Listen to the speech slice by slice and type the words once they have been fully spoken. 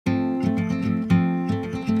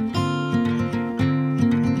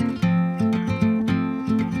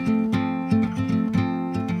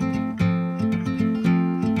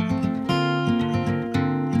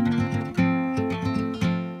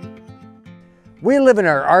We live in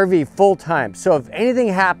our RV full time, so if anything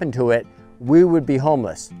happened to it, we would be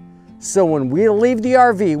homeless. So when we leave the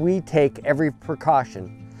RV, we take every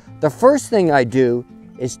precaution. The first thing I do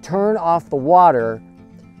is turn off the water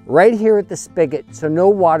right here at the spigot so no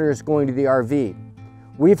water is going to the RV.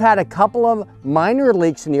 We've had a couple of minor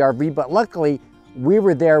leaks in the RV, but luckily we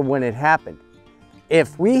were there when it happened.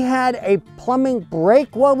 If we had a plumbing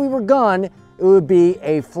break while we were gone, it would be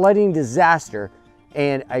a flooding disaster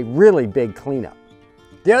and a really big cleanup.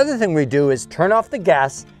 The other thing we do is turn off the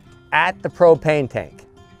gas at the propane tank.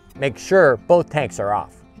 Make sure both tanks are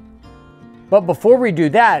off. But before we do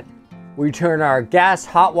that, we turn our gas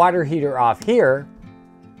hot water heater off here,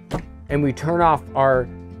 and we turn off our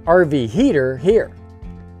RV heater here.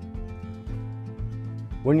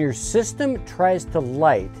 When your system tries to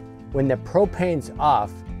light when the propane's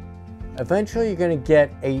off, eventually you're going to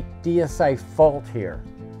get a DSI fault here.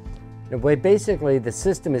 Now, basically, the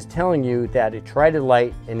system is telling you that it tried to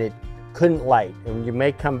light and it couldn't light, and you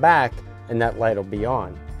may come back and that light will be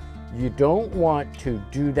on. You don't want to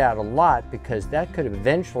do that a lot because that could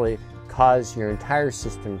eventually cause your entire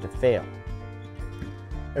system to fail.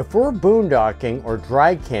 If we're boondocking or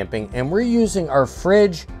dry camping and we're using our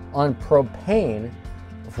fridge on propane,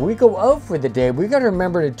 if we go out for the day, we got to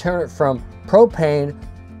remember to turn it from propane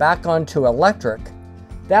back onto electric.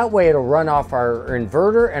 That way it'll run off our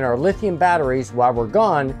inverter and our lithium batteries while we're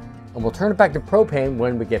gone, and we'll turn it back to propane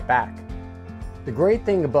when we get back. The great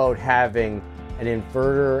thing about having an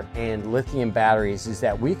inverter and lithium batteries is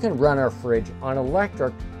that we can run our fridge on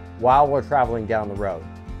electric while we're traveling down the road.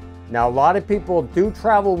 Now, a lot of people do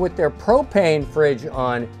travel with their propane fridge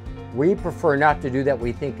on. We prefer not to do that.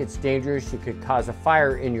 We think it's dangerous. You could cause a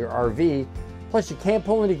fire in your RV. Plus, you can't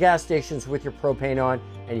pull into gas stations with your propane on,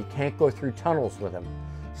 and you can't go through tunnels with them.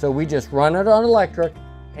 So we just run it on electric,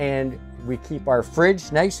 and we keep our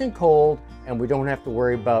fridge nice and cold, and we don't have to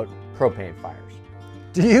worry about propane fires.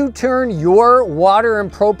 Do you turn your water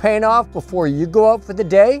and propane off before you go out for the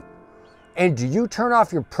day? And do you turn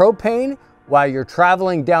off your propane while you're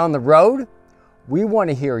traveling down the road? We want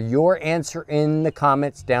to hear your answer in the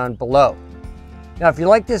comments down below. Now, if you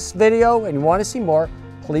like this video and you want to see more,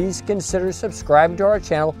 please consider subscribing to our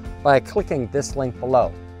channel by clicking this link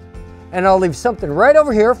below. And I'll leave something right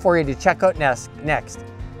over here for you to check out next.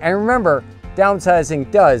 And remember,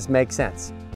 downsizing does make sense.